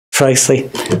Tracy,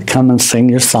 come and sing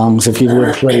your songs if you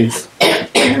would, please.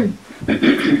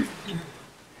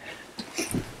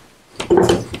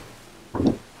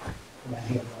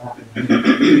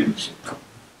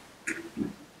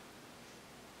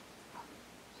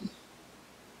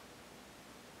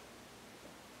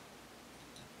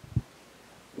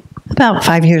 About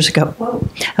 5 years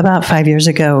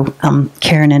ago,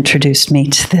 Karen introduced me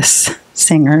to this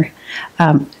singer,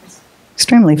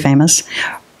 extremely famous,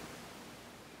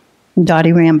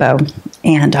 Dottie Rambo,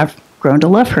 and I've grown to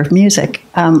love her music.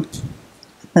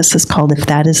 This is called If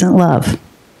That Isn't Love.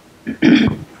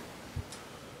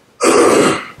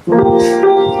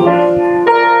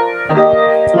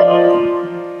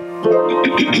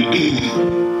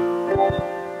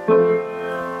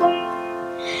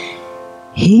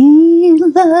 He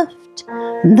left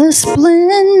the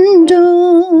splendor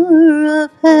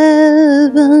of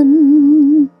heaven,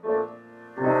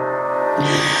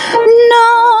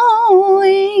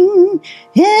 knowing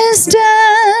his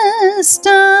destiny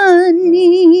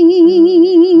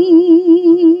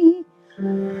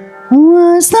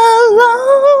was the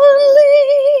lonely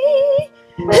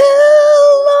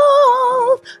hill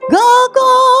of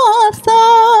Golgotha,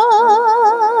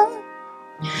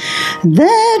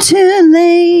 there to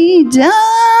lay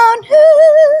down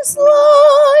his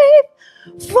life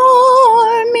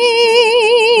for me.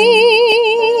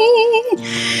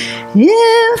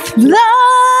 If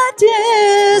that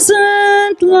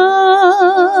isn't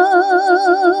love,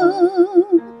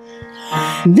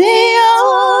 the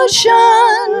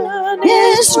ocean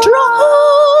is dry.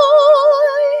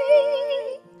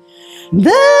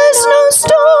 There's no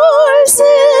stars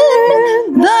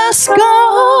in the sky,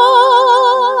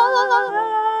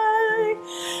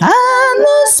 and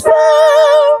the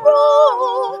sparrow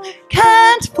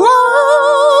can't fly.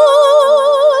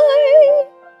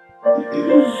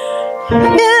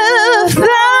 If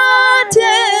that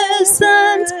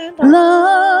isn't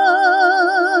love,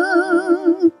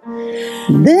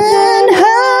 then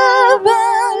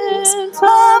heaven's a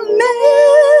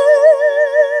myth.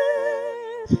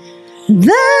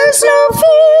 There's no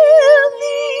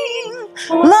feeling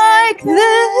like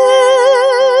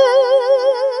this.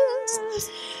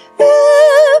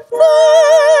 If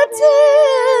that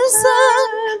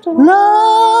isn't love.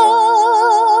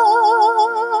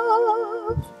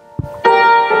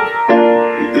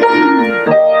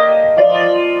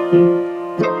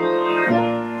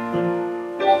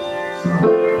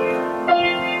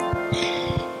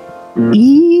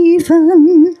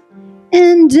 Even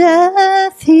in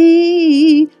death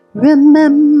he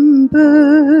remembered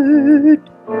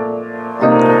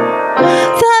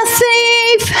the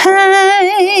thief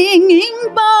hanging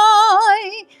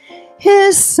by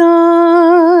his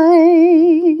side.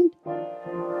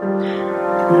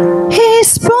 He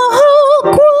spoke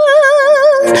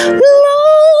with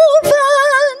love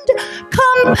and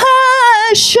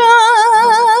compassion.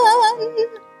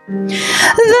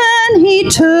 Then he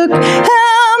took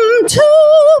him to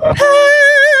paradise.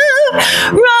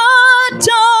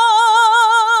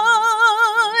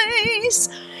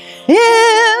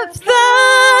 If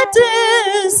that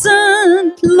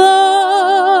isn't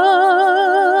love,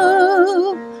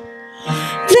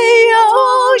 the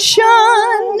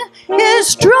ocean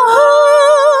is dry.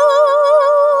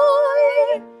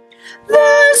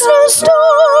 There's no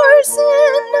stars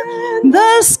in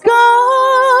the sky,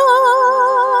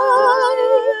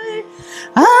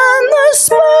 and the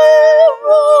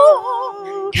sparrow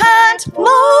can't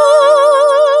fly.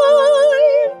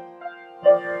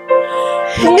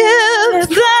 If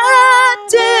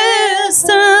that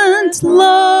isn't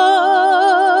love,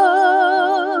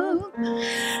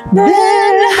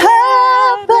 then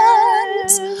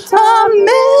heaven's a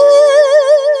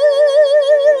myth.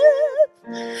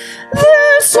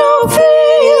 There's no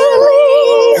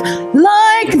feeling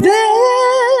like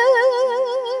this.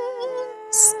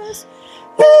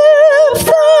 If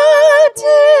that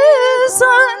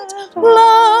isn't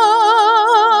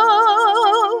love,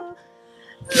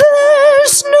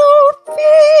 there's no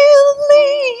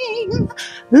feeling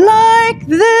like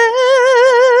this.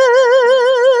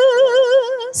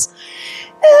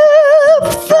 If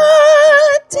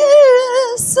that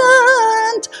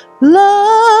isn't love.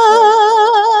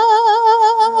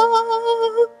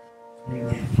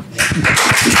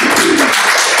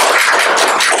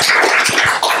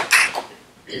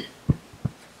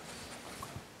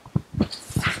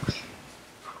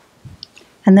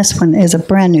 And this one is a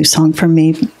brand new song for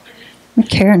me.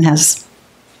 Karen has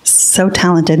so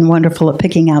talented and wonderful at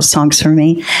picking out songs for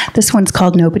me. This one's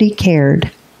called Nobody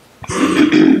Cared.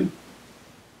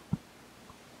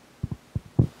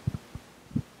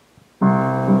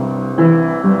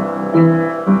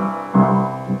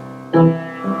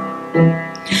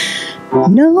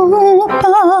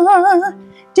 Nobody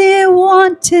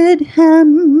wanted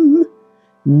him.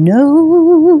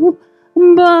 Nobody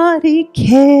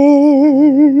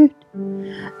cared.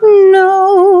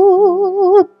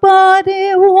 Nobody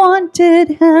wanted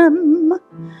him.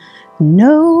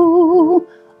 No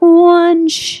one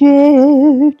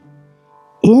shared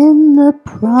in the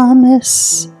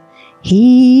promise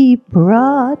he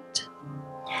brought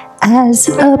as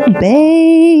a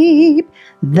babe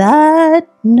that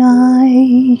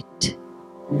night.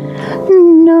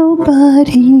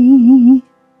 Nobody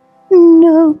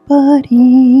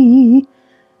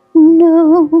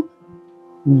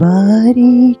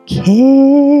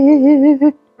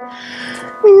cared.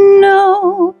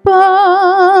 Nobody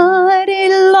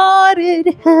lauded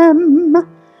him.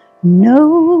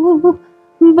 Nobody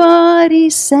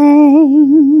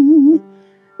sang.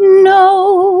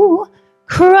 No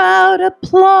crowd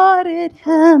applauded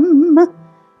him.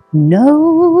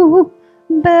 No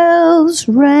bells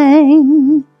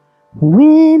rang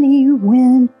when he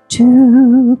went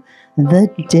to the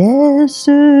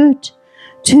desert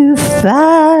to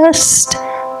fast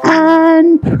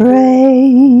and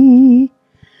pray.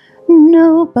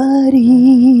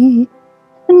 Nobody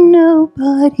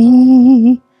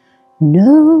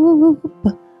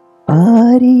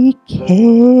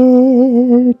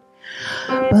cared.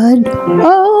 But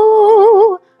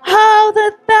oh, how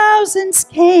the thousands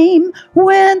came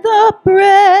when the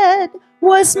bread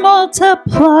was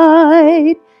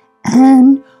multiplied.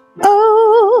 And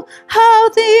oh, how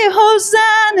the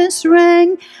hosannas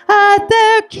rang at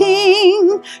their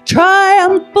King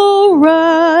triumphal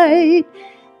ride.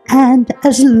 And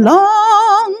as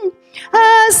long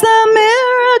as the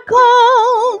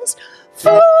miracles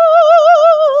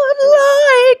flowed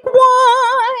like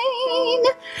wine,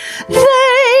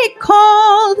 they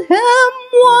called him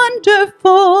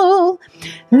wonderful.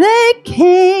 They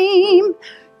came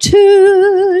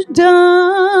to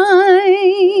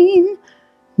dine.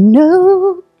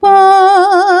 Nobody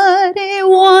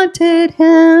wanted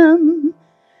him.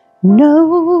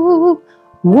 No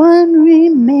one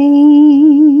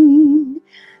remained.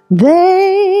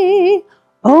 They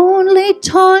only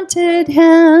taunted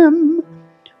him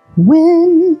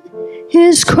when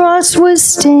his cross was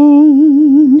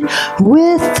stained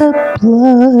with the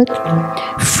blood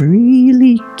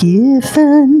freely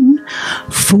given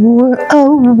for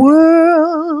a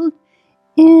world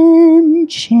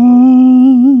enchained.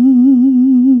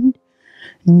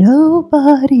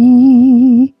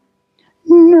 Nobody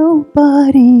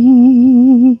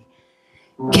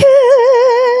cared.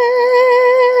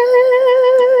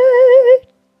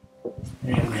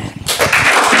 Amen.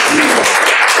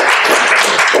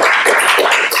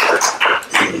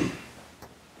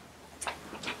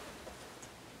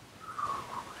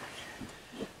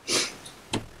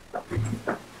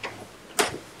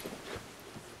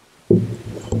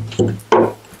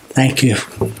 Thank you.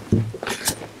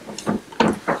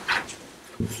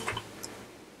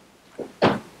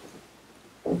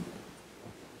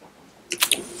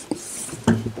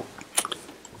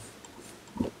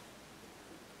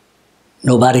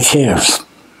 Nobody cares.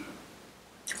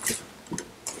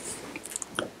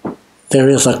 There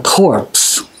is a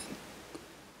corpse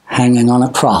hanging on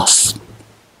a cross.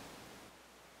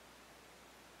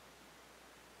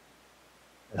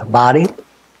 The body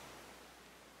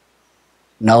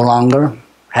no longer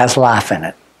has life in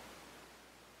it.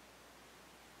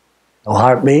 No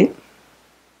heartbeat,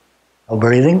 no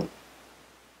breathing,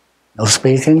 no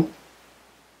speaking,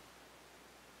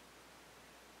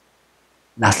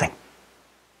 nothing.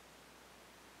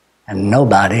 And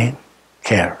nobody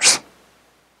cares.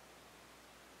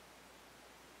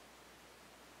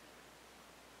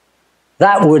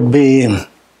 That would be an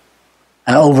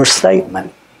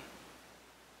overstatement,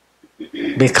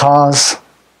 because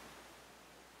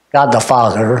God the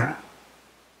Father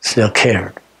still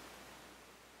cared.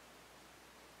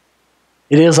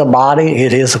 It is a body,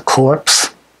 it is a corpse,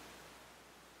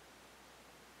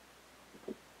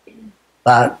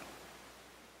 but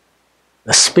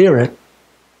the Spirit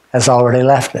has already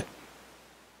left it.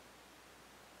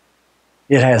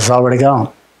 It has already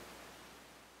gone.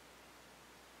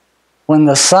 When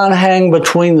the sun hung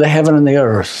between the heaven and the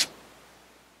earth,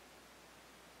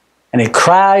 and he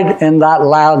cried in that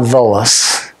loud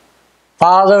voice,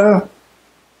 Father,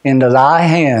 into thy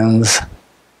hands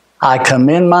I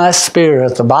commend my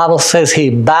spirit. The Bible says he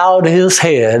bowed his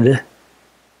head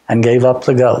and gave up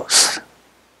the ghost.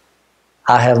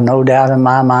 I have no doubt in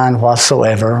my mind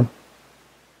whatsoever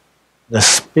the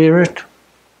spirit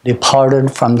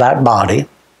departed from that body,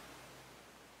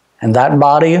 and that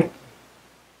body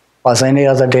was any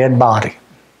other dead body,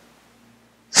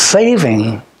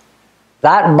 saving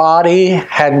That body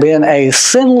had been a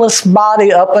sinless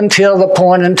body up until the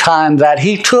point in time that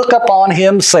he took upon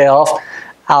himself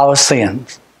our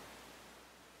sins.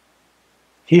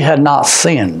 He had not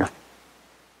sinned.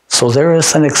 So there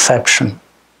is an exception.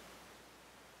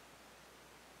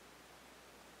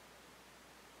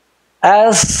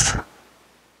 As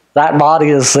that body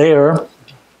is there,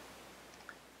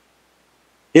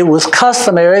 it was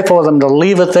customary for them to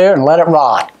leave it there and let it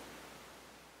rot.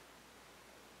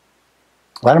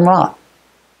 Let them rot.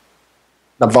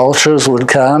 The vultures would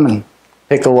come and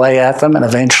pick away at them, and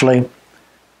eventually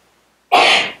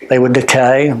they would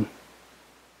decay.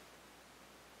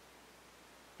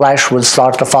 Flesh would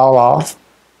start to fall off.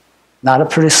 Not a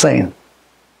pretty scene.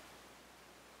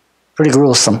 Pretty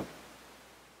gruesome.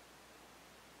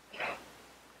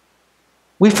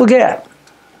 We forget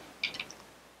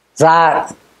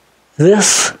that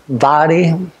this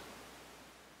body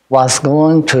was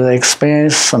going to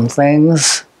experience some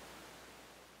things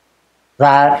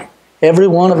that every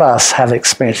one of us have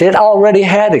experienced. It already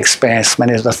had experienced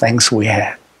many of the things we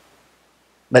had.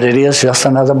 But it is just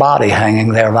another body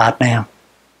hanging there right now.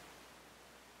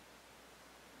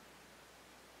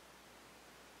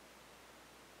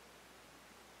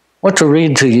 I want to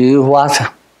read to you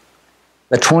what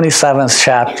the 27th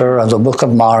chapter of the book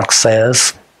of Mark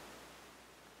says,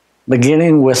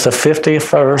 beginning with the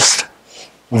 51st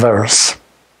verse.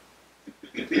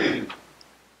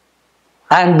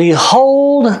 And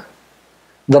behold,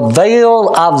 the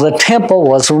veil of the temple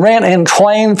was rent in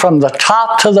twain from the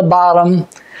top to the bottom,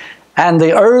 and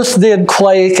the earth did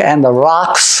quake, and the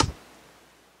rocks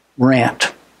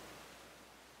rent.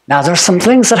 Now, there's some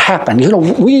things that happen. You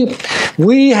know,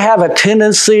 we have a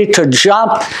tendency to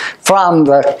jump from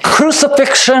the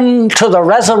crucifixion to the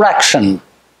resurrection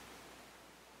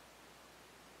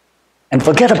and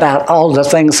forget about all the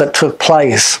things that took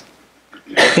place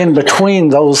in between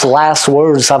those last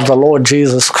words of the Lord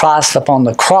Jesus Christ upon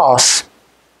the cross.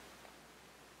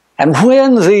 And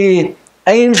when the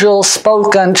angel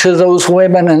spoke unto those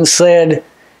women and said,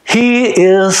 "He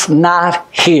is not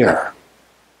here,"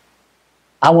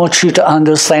 I want you to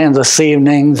understand this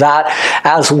evening that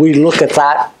as we look at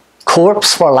that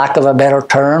corpse, for lack of a better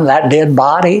term, that dead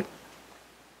body,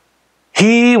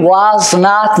 he was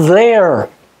not there.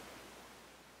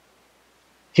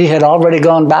 He had already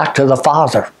gone back to the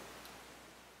Father.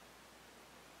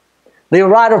 The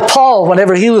writer Paul,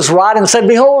 whenever he was writing, said,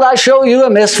 "Behold, I show you a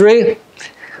mystery.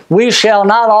 We shall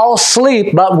not all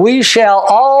sleep, but we shall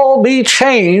all be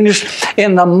changed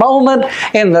in the moment,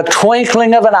 in the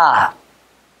twinkling of an eye."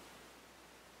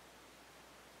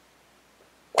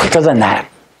 Quicker than that.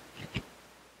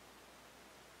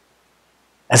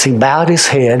 As he bowed his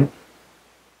head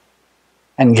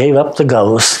and gave up the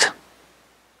ghost,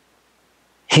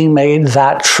 he made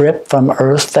that trip from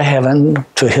earth to heaven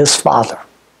to his Father.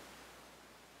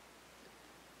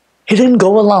 He didn't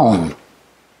go alone.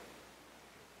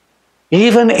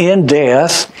 Even in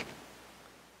death,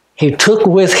 he took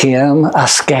with him a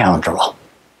scoundrel.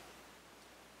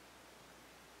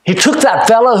 He took that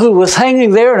fellow who was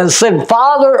hanging there and said,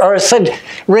 "Father," or said,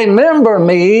 "Remember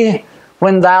me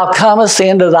when thou comest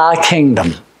into thy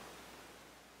kingdom."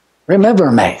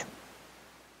 Remember me.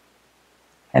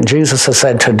 And Jesus has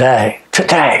said,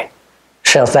 today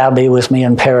shalt thou be with me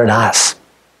in paradise.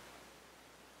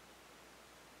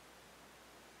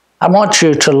 I want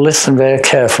you to listen very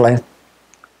carefully.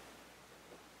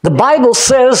 The Bible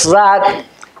says that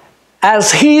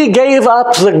as he gave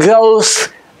up the ghost,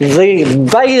 the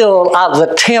veil of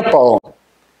the temple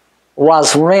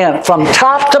was rent from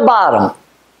top to bottom.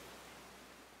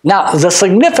 Now, the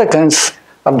significance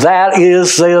of that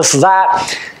is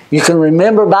that you can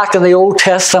remember back in the Old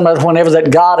Testament, whenever that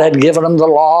God had given them the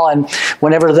law, and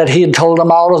whenever that he had told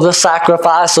them all of the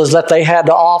sacrifices that they had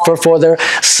to offer for their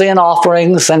sin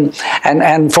offerings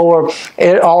and for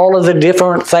all of the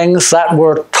different things that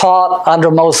were taught under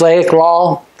Mosaic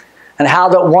law, and how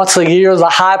that once a year the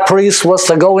high priest was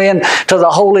to go in to the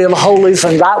Holy of Holies,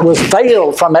 and that was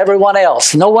veiled from everyone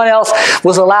else. No one else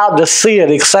was allowed to see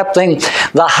it excepting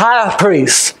the high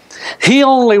priest. He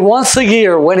only once a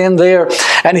year went in there,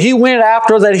 and he went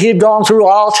after that he'd gone through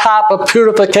all type of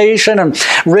purification and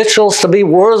rituals to be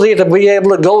worthy to be able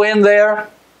to go in there.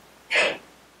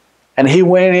 And he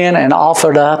went in and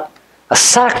offered up a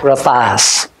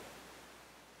sacrifice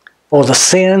for the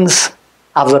sins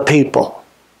of the people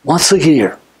once a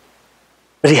year.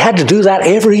 But he had to do that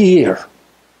every year.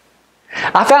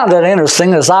 I found it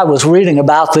interesting as I was reading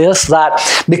about this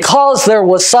that because there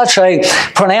was such a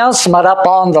pronouncement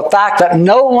upon the fact that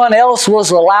no one else was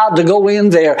allowed to go in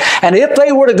there, and if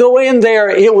they were to go in there,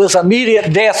 it was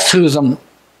immediate death to them.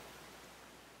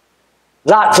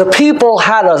 that the people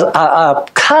had a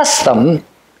custom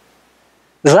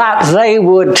that they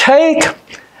would take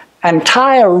and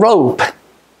tie a rope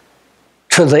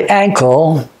to the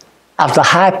ankle of the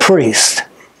high priest,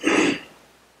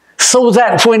 so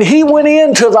that when he went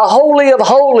into the Holy of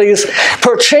Holies,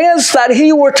 perchance that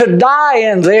he were to die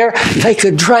in there, they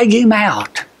could drag him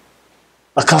out,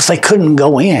 because they couldn't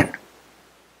go in.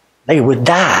 They would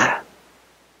die.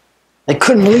 They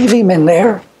couldn't leave him in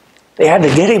there. They had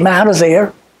to get him out of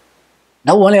there.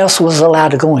 No one else was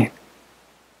allowed to go in.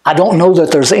 I don't know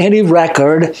that there's any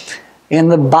record in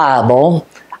the Bible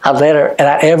of that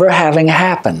ever having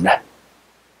happened.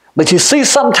 But you see,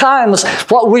 sometimes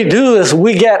what we do is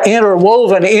we get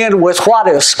interwoven in with what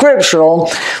is scriptural,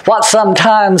 what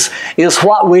sometimes is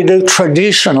what we do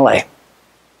traditionally.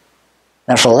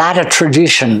 There's a lot of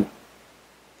tradition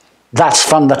that's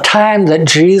from the time that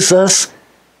Jesus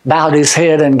bowed his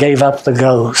head and gave up the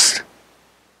ghost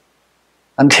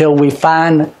until we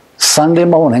find Sunday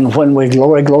morning when we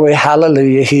glory, glory,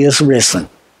 hallelujah, he is risen.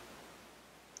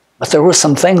 But there were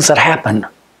some things that happened.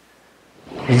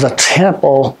 The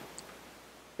temple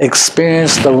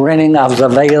experienced the rending of the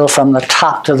veil from the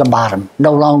top to the bottom.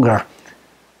 No longer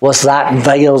was that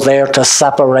veil there to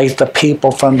separate the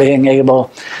people from being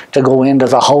able to go into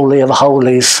the Holy of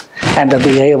Holies and to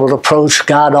be able to approach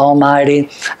God Almighty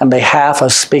on behalf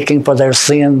of speaking for their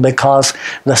sin, because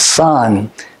the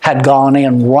Son had gone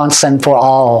in once and for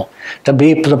all to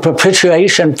be the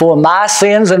propitiation for my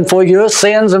sins and for your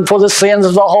sins and for the sins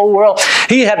of the whole world.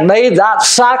 He had made that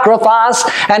sacrifice,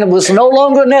 and it was no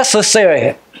longer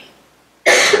necessary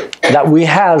that we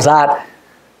have that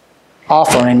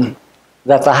offering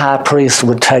that the high priest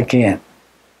would take in.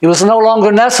 It was no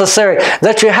longer necessary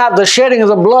that you have the shedding of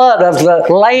the blood of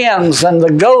the lambs and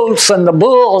the goats and the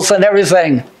bulls and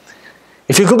everything.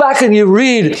 If you go back and you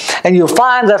read, and you'll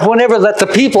find that whenever that the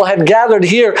people had gathered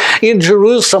here in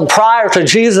Jerusalem prior to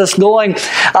Jesus going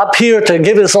up here to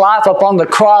give his life upon the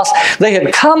cross, they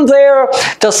had come there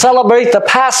to celebrate the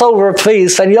Passover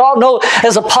feast. And you all know,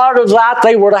 as a part of that,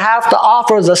 they were to have to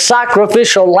offer the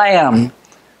sacrificial lamb,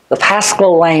 the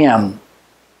Paschal lamb.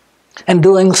 And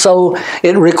doing so,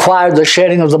 it required the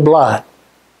shedding of the blood.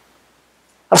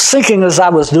 I was thinking as I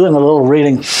was doing a little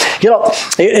reading,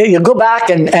 you go back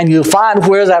and you find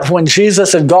where that when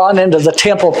Jesus had gone into the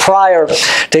temple prior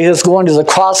to his going to the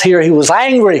cross here, he was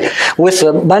angry with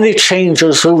the money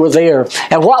changers who were there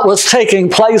and what was taking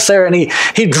place there, and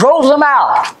he drove them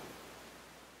out.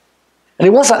 And he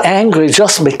wasn't angry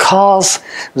just because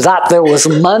that there was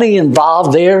money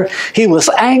involved there. He was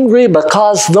angry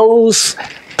because those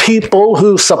people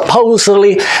who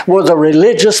supposedly were the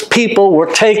religious people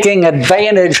were taking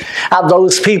advantage of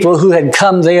those people who had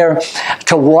come there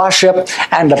to worship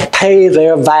and to pay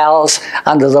their vows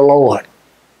unto the Lord.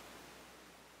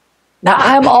 Now,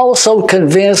 I'm also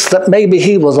convinced that maybe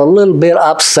he was a little bit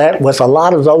upset with a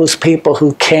lot of those people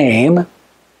who came,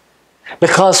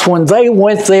 because when they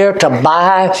went there to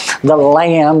buy the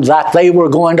lamb that they were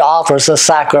going to offer as a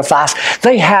sacrifice,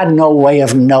 they had no way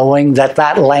of knowing that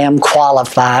that lamb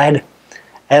qualified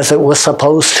as it was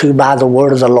supposed to by the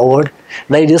word of the Lord.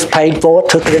 They just paid for it,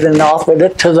 took it and offered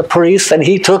it to the priest, and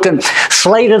he took and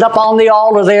slayed it up on the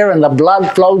altar there, and the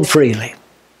blood flowed freely.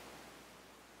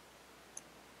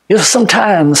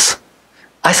 Sometimes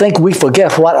I think we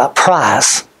forget what a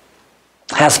price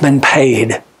has been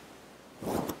paid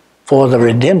for the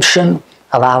redemption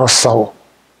of our soul.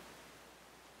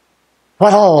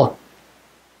 What all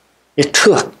it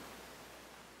took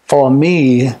for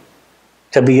me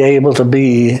to be able to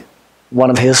be one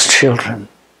of his children.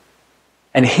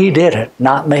 And he did it,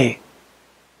 not me.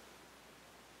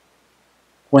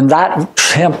 When that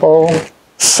temple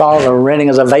saw the rending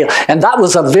of the veil, and that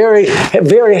was a very,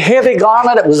 very heavy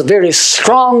garment. It was a very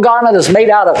strong garment. It was made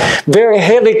out of very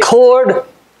heavy cord.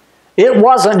 It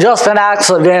wasn't just an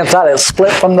accident that it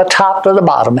split from the top to the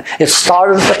bottom. It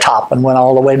started at the top and went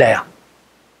all the way down.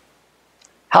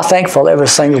 How thankful every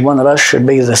single one of us should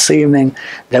be this evening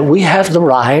that we have the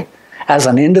right as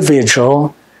an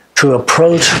individual to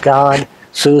approach God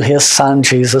through his Son,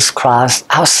 Jesus Christ,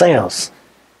 ourselves.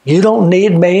 You don't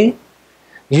need me.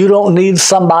 You don't need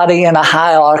somebody in a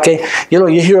hierarchy. You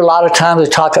hear a lot of times they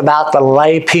talk about the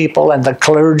lay people and the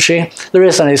clergy. There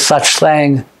isn't any such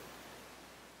thing.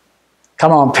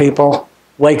 Come on, people,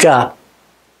 wake up.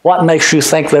 What makes you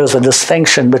think there's a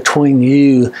distinction between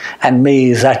you and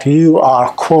me, that you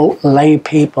are, quote, lay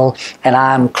people and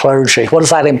I'm clergy? What does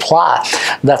that imply?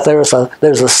 That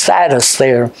there's a status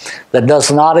there that does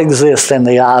not exist in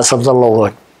the eyes of the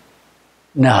Lord.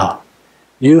 No.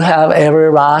 You have every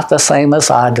right, the same as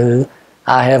I do.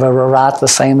 I have every right, the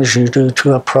same as you do,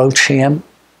 to approach him.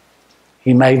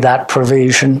 He made that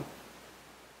provision.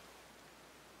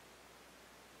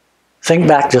 Think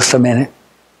back just a minute.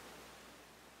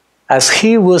 As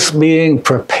he was being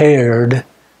prepared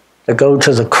to go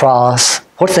to the cross,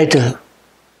 what did they do?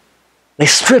 They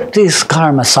stripped these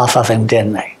garments off of him,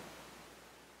 didn't they?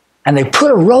 And they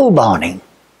put a robe on him.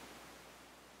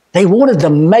 They wanted to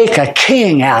make a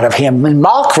king out of him. In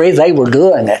mockery, they were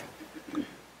doing it.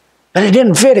 But it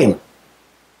didn't fit him.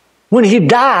 When he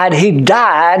died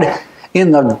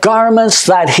in the garments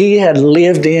that he had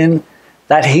lived in,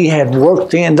 that he had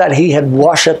worked in, that he had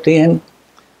worshipped in.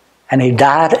 And he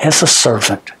died as a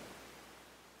servant.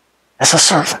 As a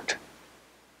servant.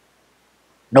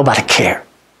 Nobody cared.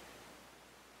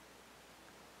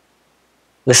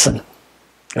 Listen,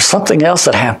 there's something else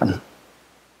that happened.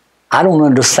 I don't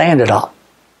understand it all.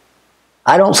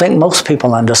 I don't think most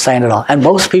people understand it all. And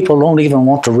most people don't even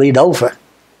want to read over it.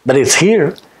 But it's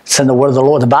here. It's in the word of the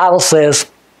Lord. The Bible says,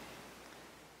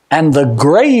 and the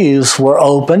graves were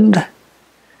opened,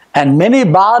 and many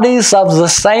bodies of the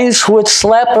saints which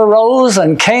slept arose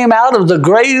and came out of the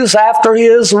graves after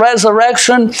his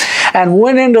resurrection and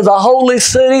went into the holy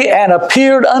city and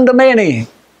appeared unto many.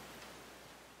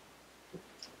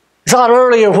 I thought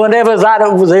earlier, whenever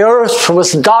the earth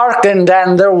was darkened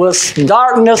and there was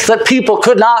darkness that people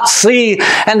could not see,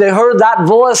 and they heard that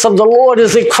voice of the Lord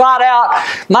as he cried out,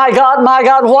 my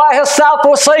God, why hast thou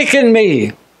forsaken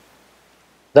me?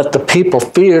 That the people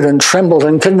feared and trembled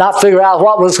and could not figure out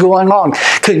what was going on.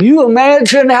 Can you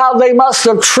imagine how they must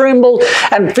have trembled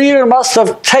and fear must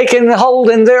have taken hold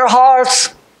in their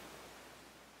hearts?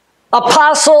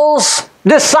 Apostles,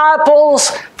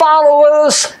 disciples,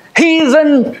 followers,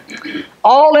 heathen,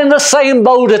 all in the same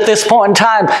boat at this point in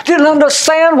time. Didn't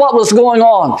understand what was going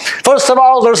on. First of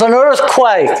all, there's an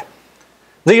earthquake.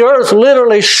 The earth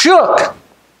literally shook.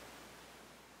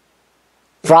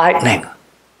 Frightening.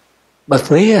 But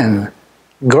then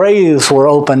graves were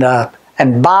opened up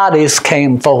and bodies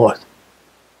came forth.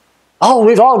 Oh,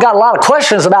 we've all got a lot of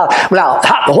questions about, now,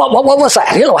 what was that?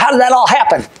 How did that all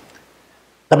happen?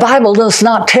 The Bible does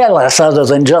not tell us other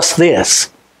than just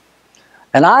this.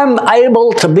 And I'm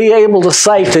able to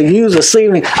say to you this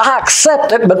evening, I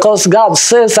accept it because God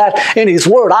says that in His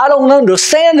Word. I don't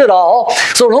understand it all,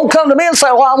 so don't come to me and say,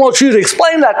 well, I want you to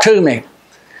explain that to me.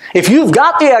 If you've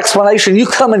got the explanation, you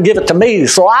come and give it to me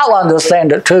so I'll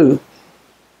understand it too.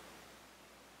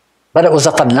 But it was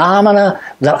a phenomena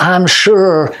that I'm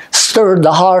sure stirred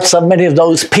the hearts of many of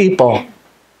those people.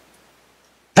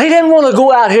 They didn't want to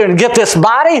go out here and get this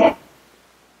body.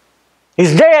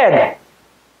 He's dead.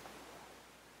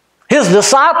 His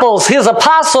disciples, his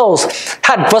apostles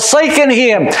had forsaken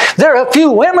him. There are a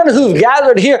few women who've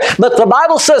gathered here, but the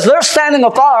Bible says they're standing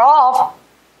afar off.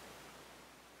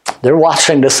 They're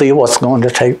watching to see what's going to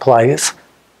take place.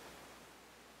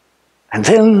 And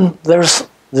then there's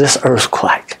this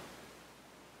earthquake.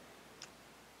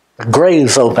 The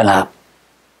graves open up.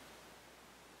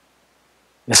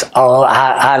 You say, oh,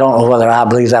 I don't know whether I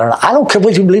believe that or not. I don't care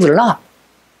whether you believe it or not.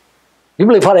 You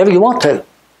believe whatever you want to.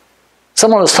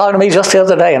 Someone was talking to me just the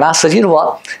other day, and I said, you know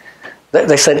what?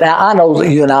 They said, now, I know that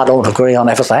you and I don't agree on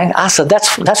everything. I said,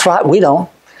 that's right, we don't.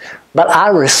 But I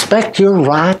respect your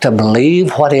right to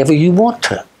believe whatever you want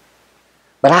to.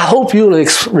 But I hope you'll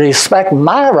respect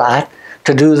my right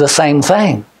to do the same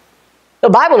thing. The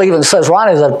Bible even says,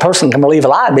 Ronnie, that a person can believe a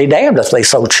lie and be damned if they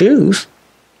so choose.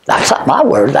 That's not my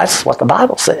word. That's what the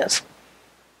Bible says.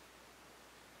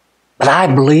 But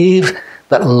I believe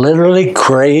that literally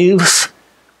graves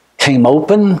came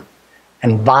open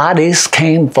and bodies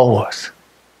came forth.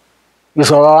 You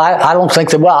say, well, I don't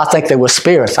think I think they were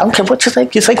spirits. I don't care what you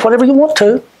think. You think whatever you want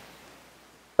to.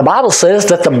 The Bible says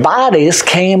that the bodies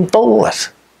came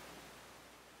forth.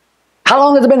 How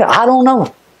long has it been there? I don't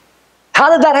know. How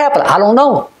did that happen? I don't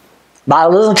know. The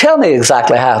Bible doesn't tell me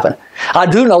exactly how it happened. I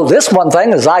do know this one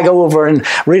thing as I go over and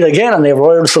read again in the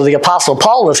words of the Apostle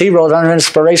Paul as he wrote under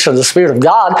inspiration of the Spirit of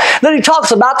God. Then he talks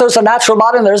about there's a natural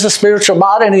body and there's a spiritual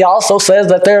body, and he also says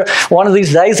that there one of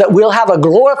these days that we'll have a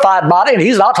glorified body, and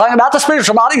he's not talking about the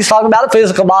spiritual body, he's talking about a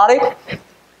physical body.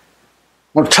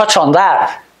 We'll touch on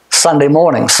that Sunday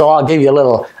morning, so I'll give you a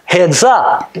little heads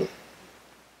up.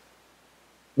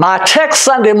 My text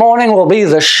Sunday morning will be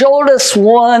the shortest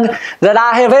one that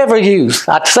I have ever used.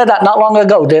 I said that not long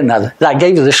ago, didn't I? I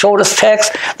gave you the shortest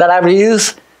text that I ever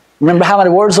used. Remember how many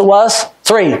words it was?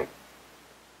 3.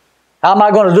 How am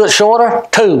I going to do it shorter?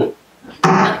 2.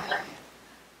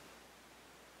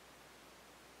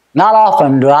 Not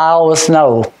often do I always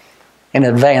know in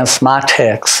advance my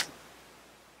text,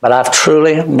 but I've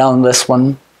truly known this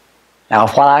one. Now,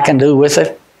 what I can do with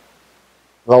it,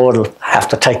 Lord will have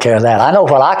to take care of that. I know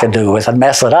what I could do with it,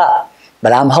 mess it up.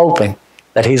 But I'm hoping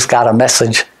that he's got a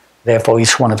message there for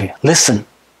each one of you. Listen.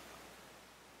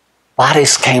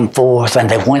 Bodies came forth and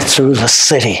they went through the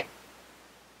city.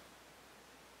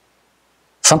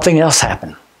 Something else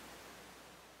happened.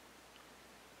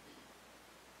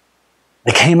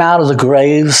 They came out of the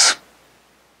graves.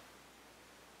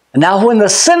 Now when the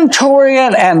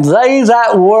centurion and they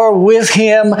that were with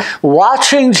him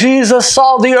watching Jesus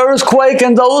saw the earthquake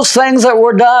and those things that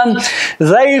were done,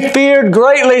 they feared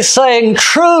greatly, saying,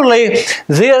 truly,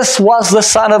 this was the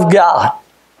Son of God.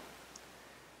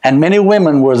 And many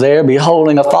women were there,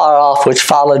 beholding afar off, which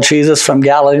followed Jesus from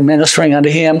Galilee, ministering unto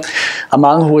him,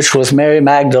 among which was Mary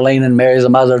Magdalene and Mary, the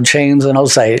mother of James and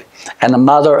Jose, and the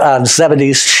mother of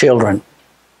Zebedee's children.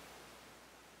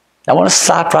 I want to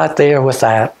stop right there with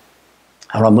that.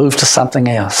 I want to move to something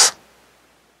else.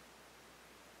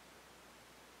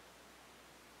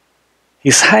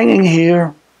 He's hanging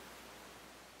here.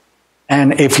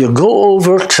 And if you go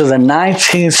over to the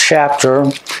 19th chapter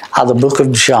of the book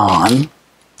of John,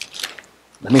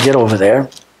 let me get over there.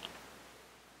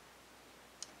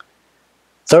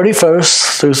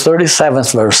 31st through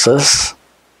 37th verses.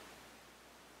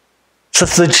 It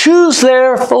says, the Jews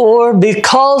therefore,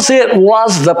 because it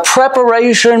was the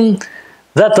preparation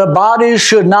that the bodies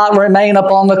should not remain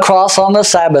upon the cross on the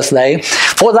Sabbath day,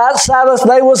 for that Sabbath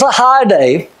day was a high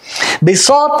day,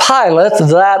 besought Pilate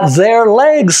that their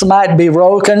legs might be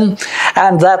broken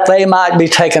and that they might be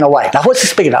taken away. Now, what's he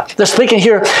speaking of? They're speaking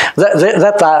here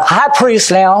that the high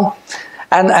priest now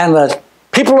and the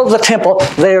people of the temple,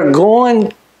 they're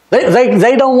going,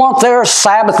 they don't want their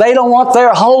Sabbath, they don't want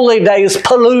their holy days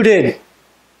polluted.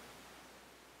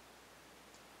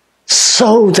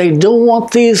 So they don't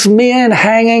want these men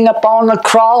hanging upon the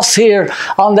cross here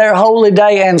on their holy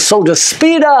day. And so to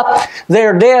speed up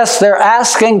their deaths, they're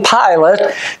asking Pilate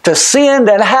to send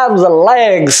and have the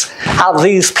legs of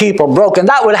these people broken.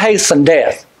 That would hasten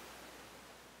death.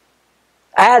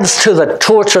 Adds to the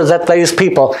torture that these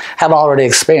people have already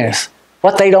experienced.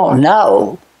 What they don't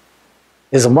know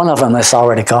is one of them is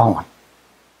already gone.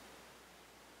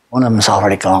 One of them is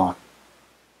already gone.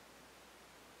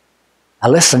 Now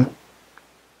listen.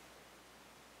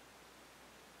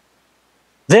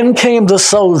 Then came the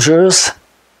soldiers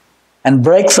and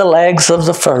brake the legs of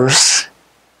the first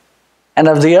and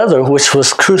of the other which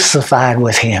was crucified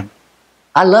with him.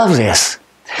 I love this.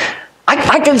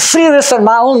 I can see this in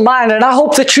my own mind, and I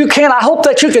hope that you can. I hope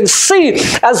that you can see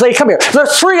as they come here.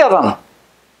 There's three of them.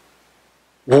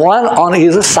 One on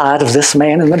either side of this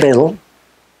man in the middle.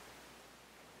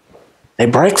 They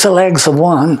break the legs of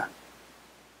one.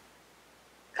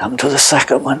 Come to the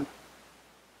second one.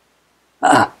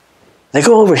 They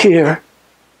go over here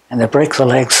and they break the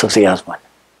legs of the other one.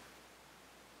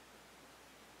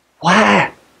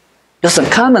 Why?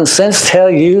 Doesn't common sense tell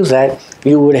you that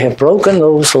you would have broken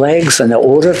those legs in the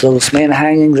order of those men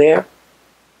hanging there?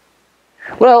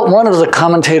 Well, one of the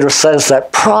commentators says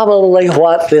that probably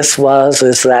what this was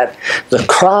is that the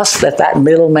cross that that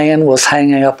middle man was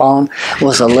hanging up on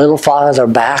was a little farther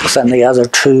back than the other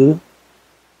two.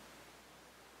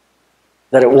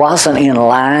 That it wasn't in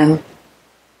line.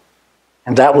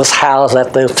 And that was how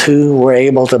that the two were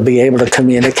able to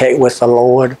communicate with the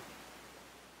Lord.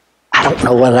 I don't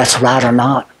know whether that's right or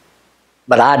not.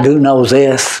 But I do know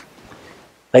this.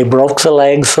 They broke the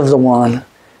legs of the one.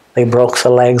 They broke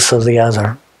the legs of the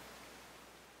other.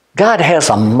 God has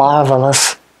a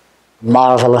marvelous,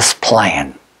 marvelous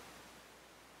plan.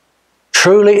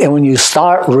 Truly, and when you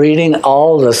start reading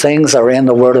all the things that are in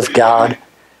the Word of God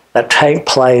that take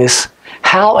place,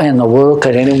 how in the world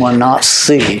could anyone not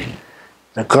see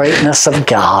the greatness of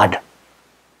God,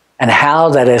 and how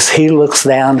that as He looks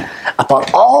down upon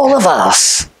all of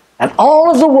us and all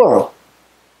of the world,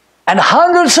 and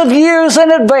hundreds of years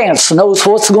in advance knows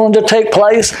what's going to take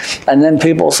place, and then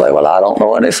people say, well, I don't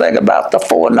know anything about the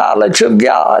foreknowledge of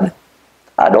God.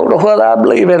 I don't know whether I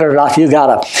believe it or not.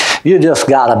 You just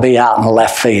gotta be out in the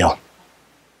left field.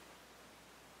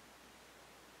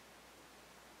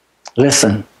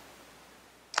 Listen,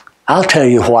 I'll tell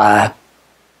you why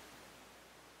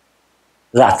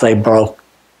that they broke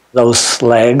those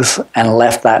legs and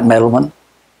left that middleman.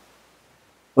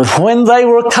 But when they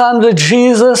were come to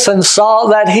Jesus and saw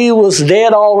that he was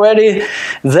dead already,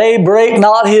 they brake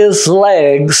not his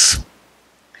legs.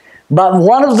 But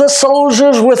one of the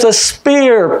soldiers with a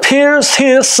spear pierced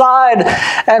his side,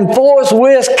 and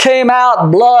forthwith came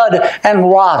out blood and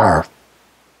water.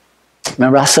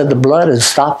 Remember, I said the blood had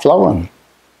stopped flowing.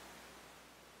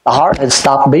 The heart had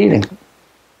stopped beating.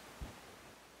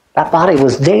 That body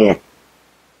was dead.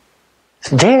 It's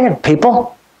dead,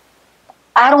 people.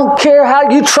 I don't care how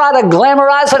you try to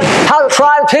glamorize it, how to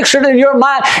try to picture it in your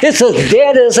mind. It's as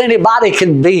dead as anybody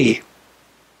can be.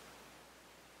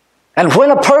 And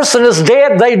when a person is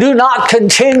dead, they do not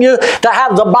continue to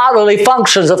have the bodily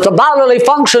functions. If the bodily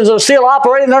functions are still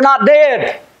operating, they're not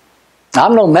dead.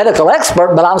 I'm no medical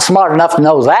expert, but I'm smart enough to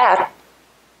know that.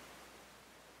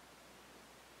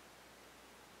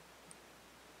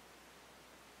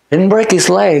 Didn't break his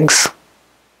legs.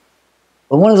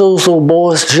 But one of those little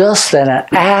boys, just in an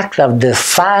act of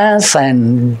defiance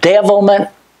and devilment,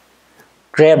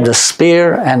 grabbed a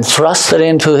spear and thrust it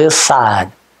into his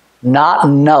side, not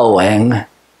knowing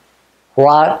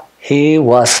what he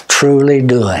was truly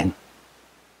doing.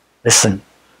 Listen.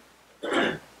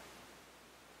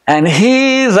 And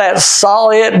he that saw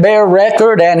it bear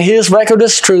record, and his record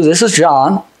is true. This is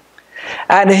John.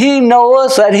 And he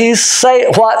knoweth that he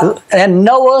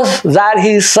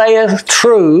saith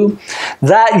true,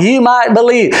 that ye might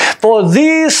believe. For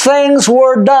these things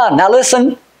were done. Now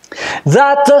listen,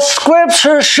 that the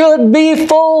scripture should be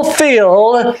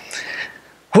fulfilled,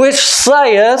 which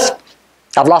saith,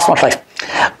 I've lost my place,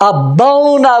 a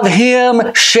bone of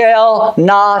him shall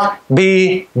not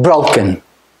be broken.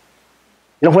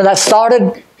 You know when that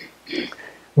started?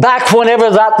 Back whenever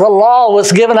the law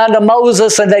was given unto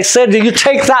Moses, and they said, you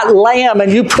take that lamb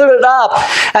and you put it up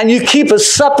and you keep it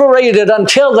separated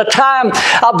until the time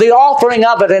of the offering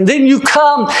of it. And then you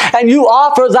come and you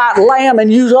offer that lamb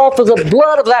and you offer the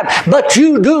blood of that. But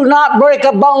you do not break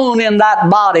a bone in that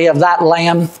body of that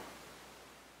lamb.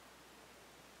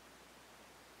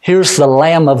 Here's the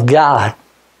Lamb of God.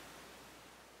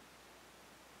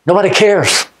 Nobody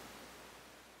cares.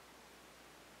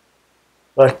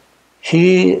 But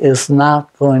he is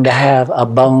not going to have a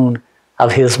bone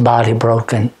of his body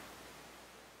broken.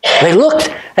 They looked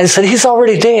and said, he's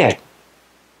already dead.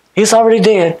 He's already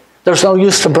dead. There's no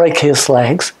use to break his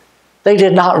legs. They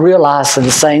did not realize in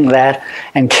saying that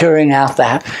and carrying out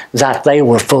that they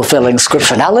were fulfilling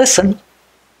Scripture. Now listen.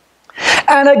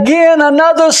 And again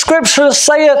another Scripture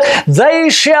saith,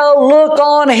 they shall look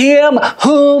on him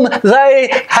whom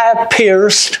they have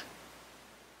pierced.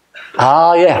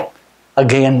 Ah, yeah.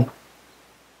 Again.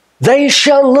 They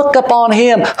shall look upon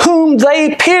him whom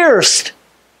they pierced.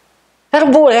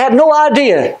 That boy had no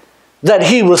idea that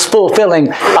he was fulfilling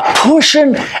a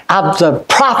portion of the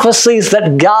prophecies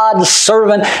that God's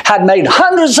servant had made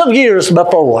hundreds of years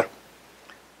before.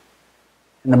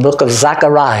 In the book of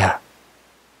Zechariah,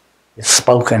 it's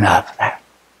spoken of that.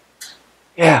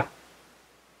 Yeah.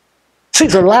 See,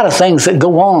 there are a lot of things that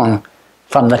go on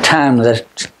from the time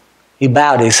that he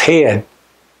bowed his head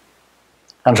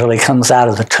until he comes out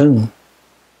of the tomb.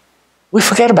 We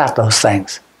forget about those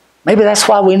things. Maybe that's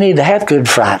why we need to have Good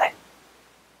Friday.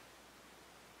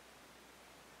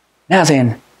 Now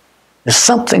then, there's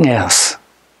something else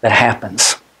that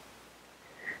happens.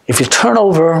 If you turn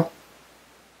over,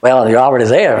 well, you're already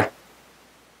there,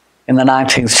 in the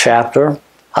 19th chapter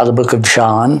of the book of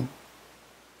John,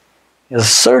 is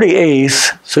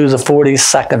 38th through the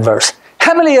 42nd verse.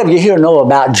 How many of you here know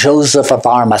about Joseph of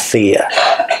Arimathea?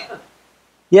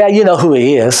 Yeah, you know who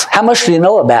he is. How much do you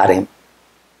know about him?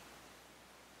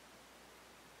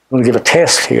 I'm going to give a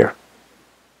test here.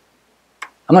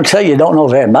 I'm going to tell you don't know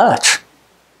very much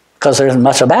because there isn't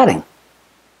much about him.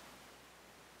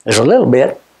 There's a little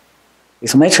bit.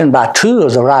 He's mentioned by two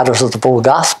of the writers of the four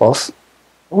Gospels.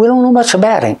 But we don't know much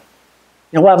about him.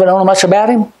 You know why we don't know much about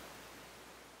him?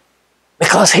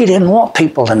 Because he didn't want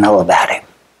people to know about him.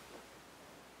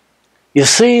 You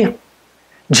see,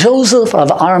 Joseph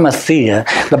of Arimathea,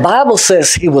 the Bible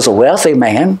says he was a wealthy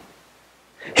man.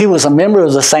 He was a member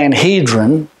of the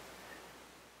Sanhedrin.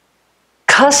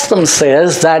 Custom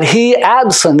says that he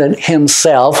absented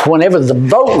himself whenever the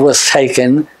vote was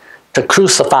taken to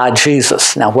crucify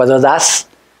Jesus. Now, whether that's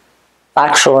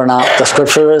factual or not, the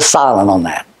Scripture is silent on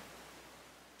that.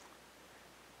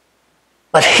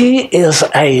 But he is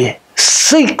a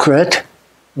secret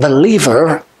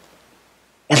believer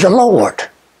in the Lord.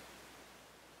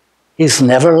 He's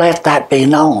never let that be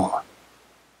known.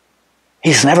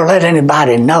 He's never let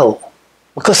anybody know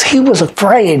because he was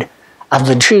afraid of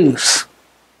the Jews.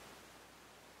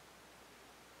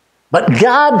 But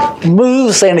God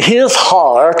moves in his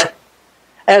heart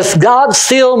as God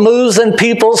still moves in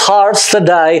people's hearts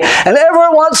today. And every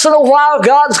once in a while,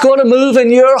 God's going to move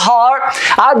in your heart.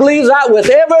 I believe that with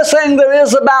everything there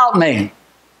is about me.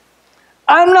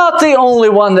 I'm not the only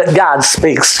one that God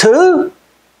speaks to.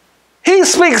 He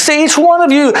speaks to each one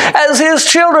of you as his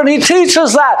children. He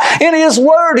teaches that in his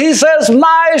word. He says,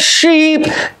 my sheep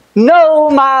know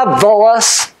my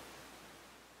voice.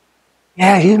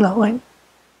 Yeah, you know him.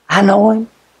 I know him.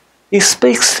 He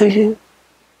speaks to you.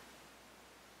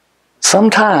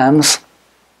 Sometimes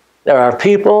there are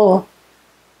people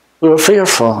who are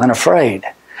fearful and afraid.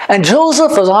 And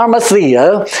Joseph of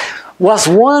Arimathea was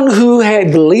one who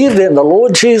had believed in the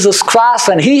Lord Jesus Christ,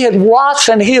 and he had watched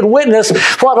and he had witnessed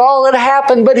what all had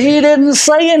happened, but he didn't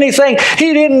say anything.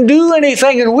 He didn't do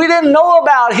anything, and we didn't know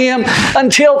about him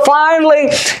until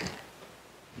finally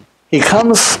he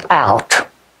comes out.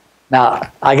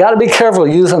 Now, I got to be careful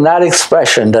using that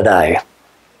expression today.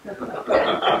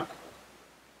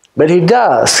 But he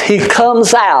does. He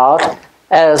comes out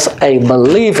as a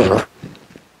believer.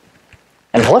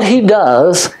 And what he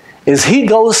does is he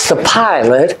goes to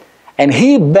Pilate and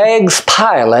he begs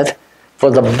Pilate for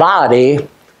the body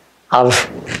of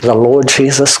the Lord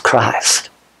Jesus Christ.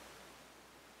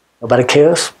 Nobody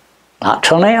cares? Not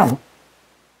till now.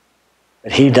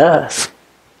 But he does.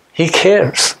 He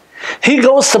cares. He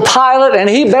goes to Pilate and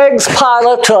he begs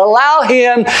Pilate to allow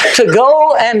him to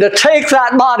go and to take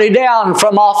that body down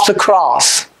from off the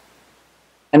cross.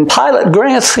 And Pilate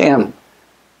grants him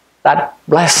that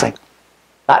blessing,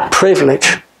 that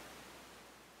privilege.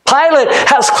 Pilate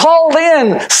has called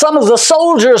in some of the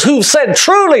soldiers who said,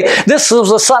 truly, this is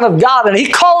the Son of God. And he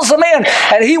calls them in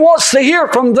and he wants to hear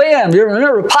from them. You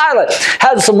remember, Pilate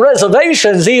had some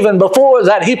reservations even before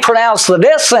that he pronounced the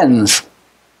death sentence.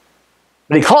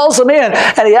 But he calls them in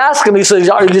and he asks them, he says,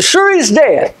 are you sure he's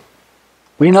dead?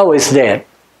 We know he's dead.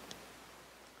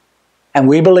 And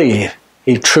we believe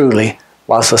he truly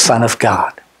was the Son of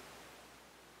God.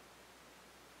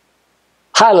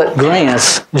 Pilate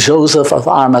grants Joseph of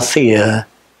Arimathea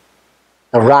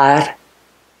the right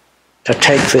to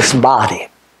take this body.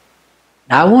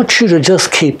 Now, I want you to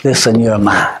just keep this in your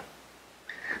mind.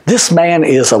 This man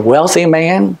is a wealthy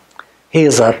man. He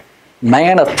is a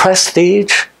man of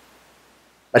prestige.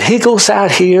 But he goes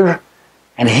out here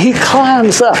and he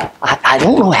climbs up. I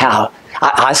don't know how.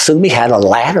 I assume he had a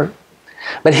ladder.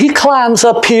 But he climbs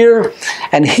up here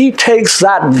and he takes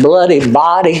that bloody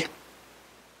body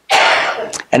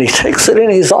and he takes it in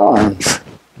his arms.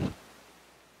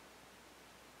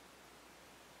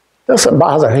 Doesn't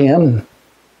bother him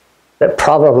that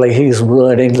probably he's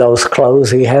ruining those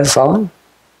clothes he has on.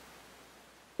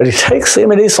 But he takes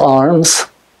him in his arms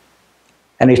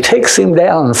and he takes him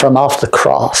down from off the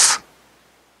cross.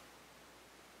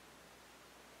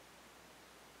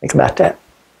 Think about that.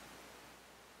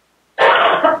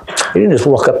 He didn't just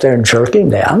walk up there and jerk him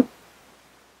down.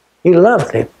 He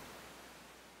loved him,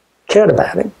 cared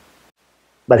about him.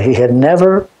 But he had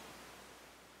never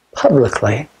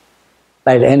publicly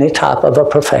made any type of a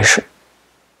profession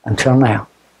until now.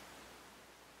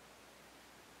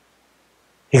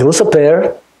 He goes up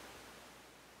there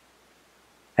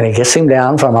and he gets him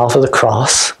down from off of the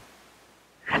cross.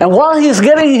 And while he's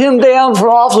getting him down from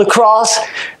off the cross,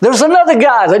 there's another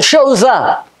guy that shows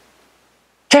up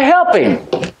to help him.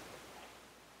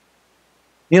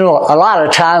 You know, a lot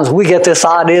of times we get this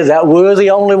idea that we're the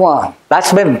only one.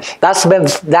 That's been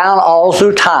down all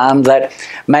through time, that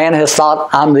man has thought,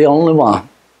 I'm the only one.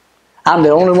 I'm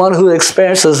the only one who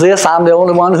experiences this. I'm the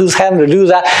only one who's having to do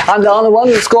that. I'm the only one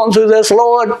who's going through this,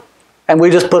 Lord. And we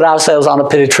just put ourselves on a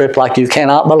pity trip like you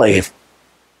cannot believe.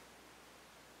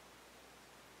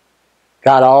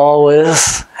 God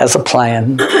always has a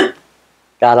plan.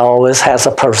 God always has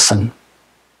a person.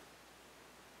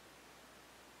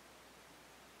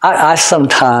 I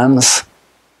sometimes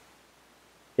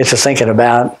get to thinking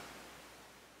about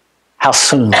how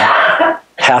soon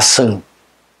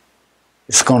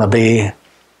it's going to be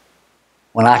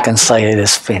when I can say it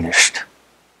is finished.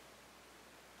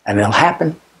 And it'll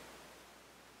happen.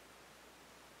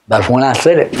 But when I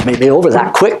said it may be over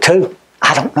that quick too.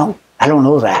 I don't know. I don't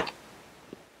know that.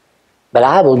 But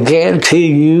I will guarantee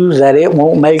you that it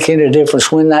won't make any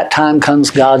difference. When that time comes,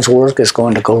 God's work is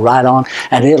going to go right on,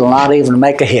 and it'll not even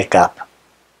make a hiccup.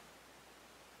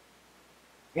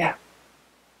 Yeah.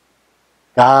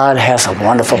 God has a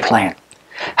wonderful plan.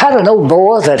 Had an old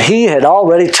boy that he had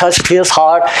already touched his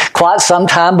heart quite some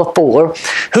time before,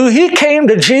 who he came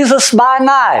to Jesus by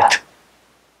night.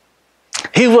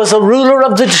 He was a ruler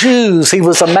of the Jews. He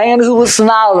was a man who was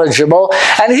knowledgeable.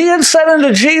 And he had said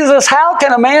unto Jesus, how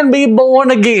can a man be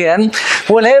born again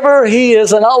whenever he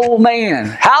is an old man?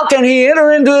 How can he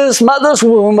enter into his mother's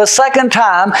womb a second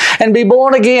time and be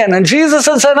born again? And Jesus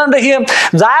had said unto him,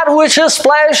 that which is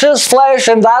flesh,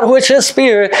 and that which is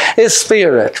spirit is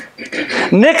spirit.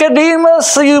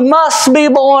 Nicodemus, you must be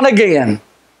born again.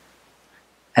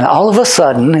 And all of a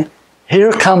sudden,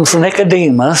 here comes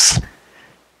Nicodemus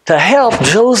to help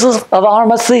Joseph of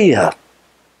Arimathea.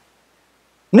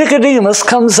 Nicodemus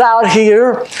comes out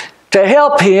here to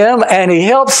help him, and he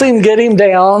helps him get him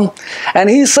down. And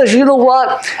he says, you know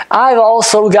what? I've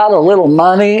also got a little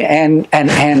money. And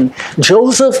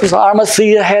Joseph of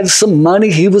Arimathea had some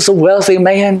money. He was a wealthy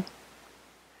man.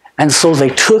 And so they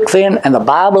took then, and the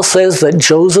Bible says that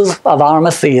Joseph of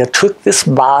Arimathea took this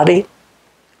body.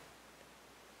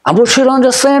 I want you to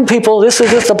understand, people, this is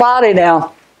just a body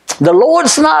now. The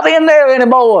Lord's not in there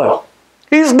anymore.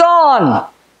 He's gone.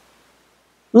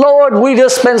 Lord, we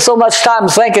just spend so much time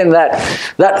thinking that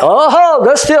oh,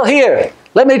 they're still here.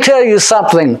 Let me tell you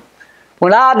something.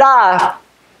 When I die,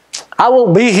 I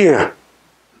won't be here.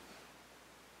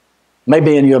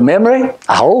 Maybe in your memory,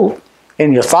 I hope.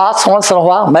 In your thoughts once in a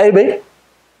while, maybe.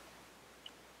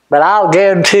 But I'll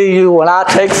guarantee you, when I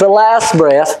take the last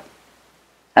breath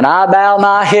and I bow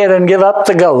my head and give up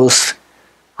the ghost,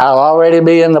 I'll already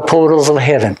be in the portals of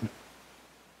heaven.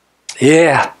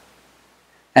 Yeah.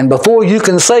 And before you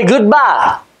can say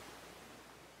goodbye,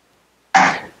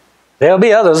 there'll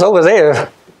be others over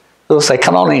there who'll say,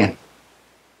 come on in.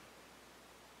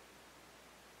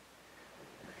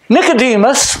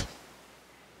 Nicodemus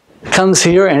comes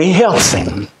here and he helps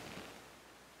him.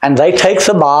 And they take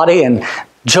the body, and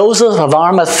Joseph of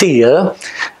Arimathea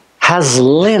has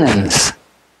linens.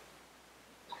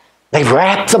 They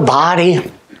wrap the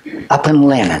body up in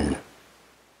linen.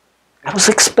 That was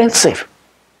expensive.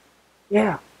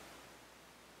 Yeah.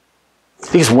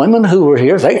 These women who were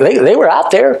here, they were out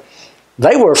there.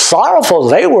 They were sorrowful.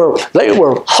 They were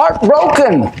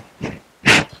heartbroken.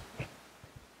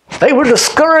 They were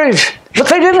discouraged. But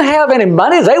they didn't have any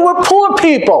money. They were poor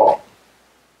people.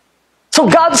 So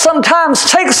God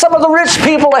sometimes takes some of the rich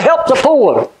people to help the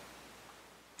poor.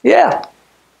 Yeah.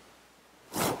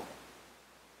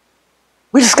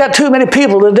 We just got too many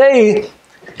people today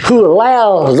who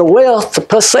allow the wealth to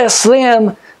possess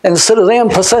them instead of them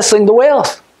possessing the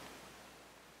wealth.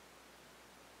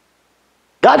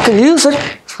 God can use it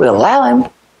if we allow him.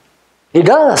 He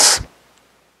does.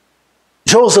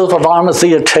 Joseph of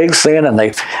Arimathea takes in and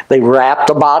they wrap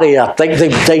the body up. They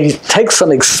take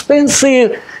some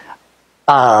expensive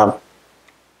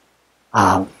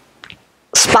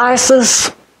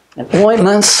spices and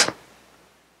ointments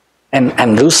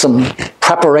and do some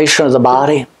preparation of the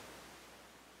body.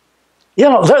 You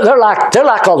know, they're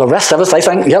like all the rest of us. They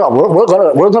think, you know,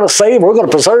 we're going to save, we're going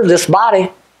to preserve this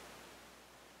body.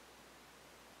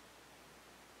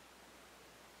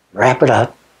 Wrap it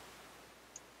up.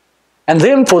 And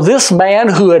then for this man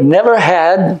who had never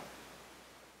had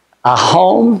a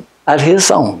home of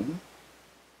his own,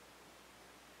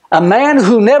 a man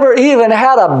who never even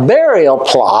had a burial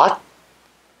plot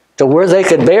to where they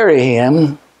could bury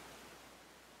him,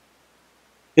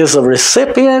 is the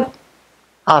recipient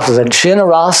of the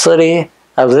generosity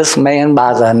of this man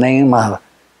by the name of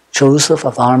Joseph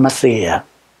of Arimathea.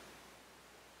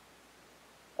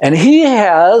 And he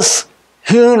has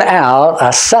hewn out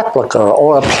a sepulchre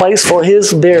or a place for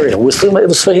his burial. We assume it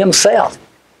was for himself.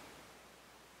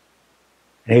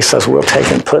 And he says, we'll take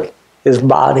and put his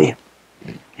body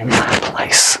in my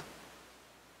place.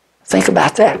 Think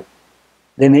about that.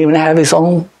 Didn't even have his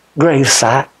own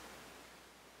gravesite.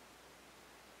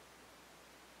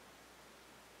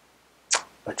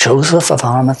 But Joseph of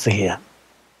Arimathea,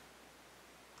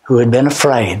 who had been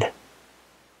afraid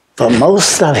for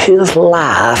most of his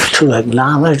life to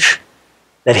acknowledge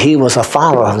that he was a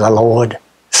follower of the Lord,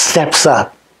 steps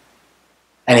up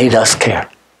and he does care.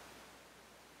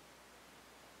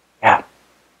 Yeah.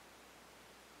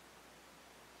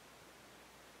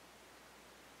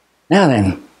 Now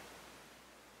then,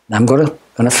 I'm going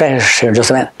to finish here in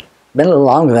just a minute. Been a little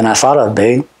longer than I thought it would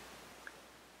be.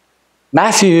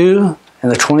 Matthew, in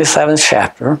the 27th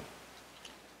chapter,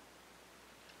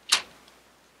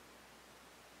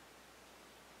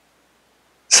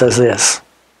 says this.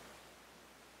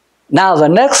 Now the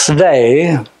next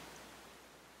day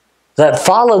that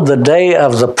followed the day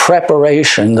of the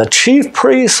preparation, the chief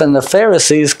priests and the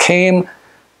Pharisees came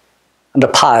unto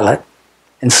Pilate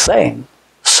and saying,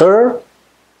 Sir,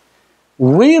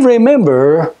 we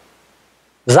remember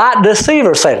that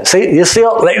deceiver said it. See, you see,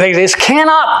 they just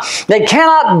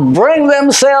cannot bring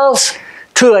themselves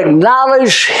to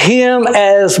acknowledge him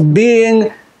as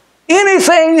being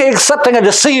anything excepting a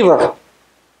deceiver.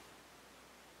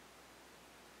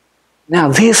 Now,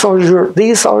 these are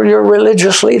your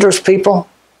religious leaders, people.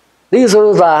 These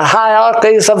are the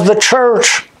hierarchies of the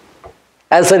church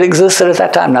as it existed at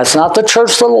that time. Now, it's not the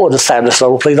church the Lord established,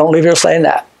 so please don't leave here saying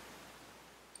that.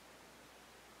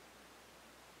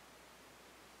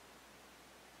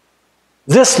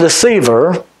 This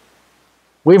deceiver,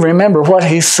 we remember what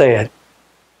he said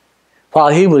while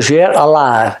he was yet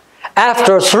alive.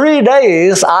 after 3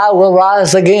 days I will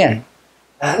rise again.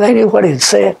 They knew what he'd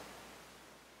said.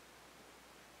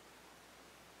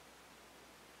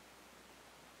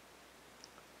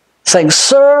 Saying,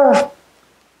 sir,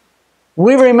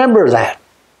 we remember that.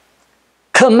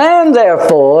 Command,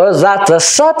 therefore, that the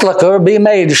sepulchre be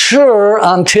made sure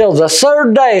until the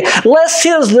 3rd day, lest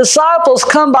his disciples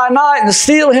come by night and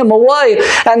steal him away,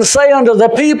 and say unto the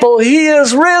people, he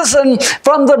is risen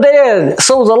from the dead.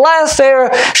 So the last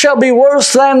error shall be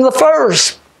worse than the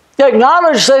first. They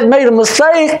acknowledged they'd made a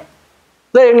mistake.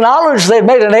 They acknowledged they'd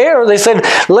made an error. They said,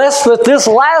 lest that this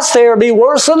last error be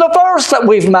worse than the first that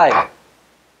we've made.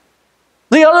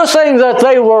 The other thing that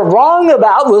they were wrong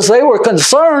about was they were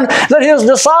concerned that his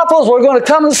disciples were going to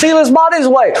come and steal his bodies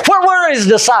away. Where were his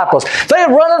disciples? They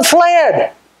had run and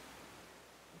fled.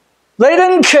 They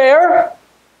didn't care.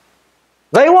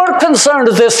 They weren't concerned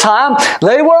at this time.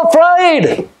 They were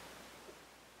afraid.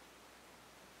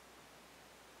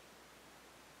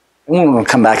 We weren't going to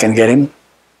come back and get him.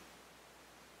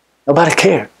 Nobody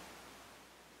cared.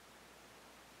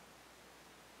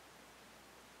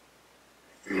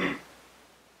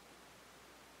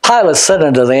 Pilate said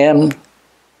unto them,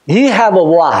 ye have a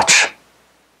watch.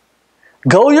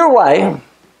 Go your way,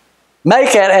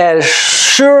 make it as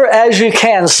sure as you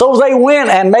can. So they went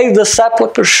and made the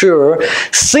sepulchre sure,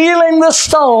 sealing the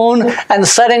stone and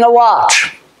setting a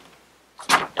watch.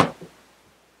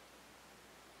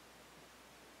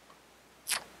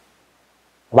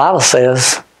 The Bible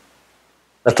says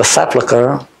that the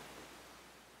sepulchre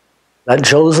that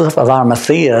Joseph of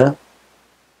Arimathea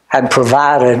had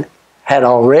provided had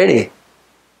already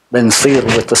been sealed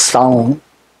with the stone.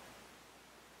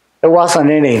 There wasn't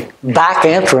any back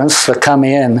entrance to come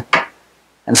in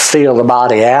and steal the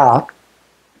body out.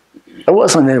 There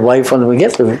wasn't any way for them to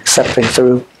get through except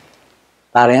through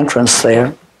that entrance there.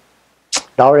 It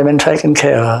had already been taken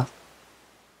care of.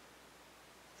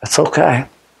 That's okay.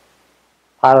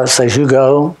 Pilate says, you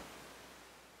go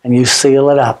and you seal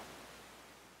it up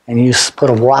and you put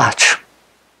a watch.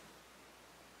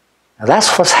 Now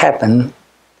that's what's happened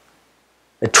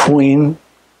between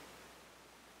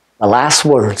the last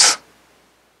words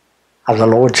of the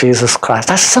Lord Jesus Christ.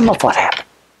 That's some of what happened.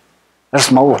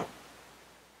 There's more.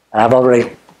 And I've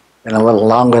already been a little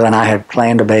longer than I had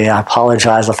planned to be. I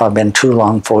apologize if I've been too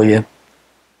long for you.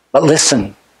 But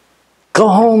listen, go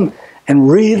home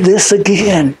and read this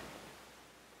again.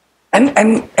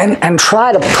 And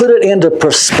try to put it into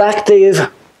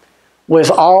perspective with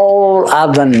all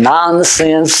of the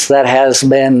nonsense that has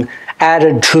been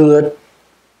added to it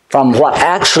from what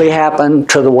actually happened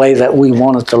to the way that we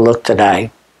want it to look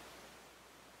today.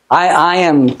 I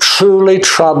am truly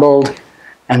troubled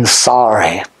and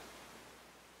sorry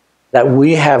that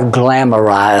we have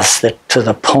glamorized it to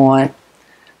the point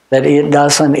that it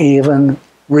doesn't even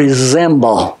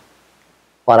resemble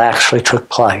what actually took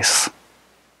place.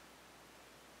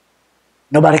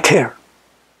 Nobody cared.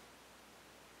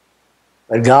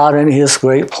 But God, in His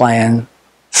great plan,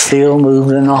 still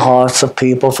moved in the hearts of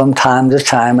people from time to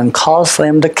time and caused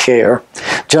them to care,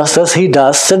 just as He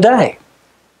does today.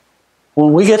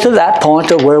 When we get to that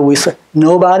point of where we say,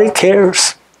 nobody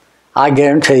cares, I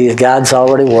guarantee you God's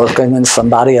already working in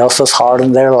somebody else's heart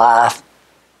in their life,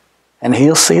 and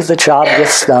He'll see the job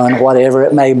gets done, whatever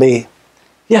it may be.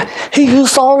 Yeah, He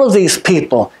used all of these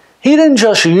people. He didn't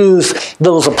just use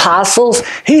those apostles.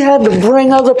 He had to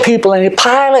bring other people, and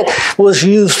Pilate was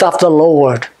used of the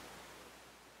Lord.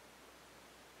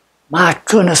 My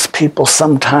goodness, people,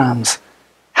 sometimes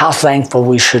how thankful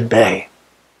we should be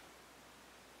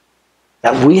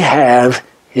that we have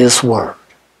His Word.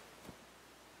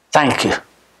 Thank you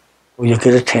for your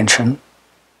good attention.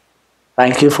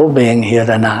 Thank you for being here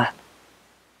tonight.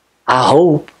 I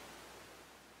hope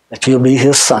that you'll be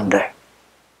here Sunday.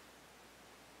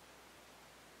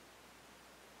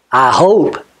 I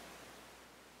hope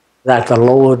that the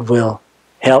Lord will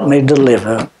help me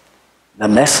deliver the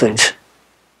message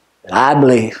that I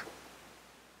believe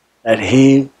that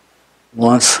He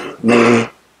wants me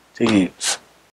to use.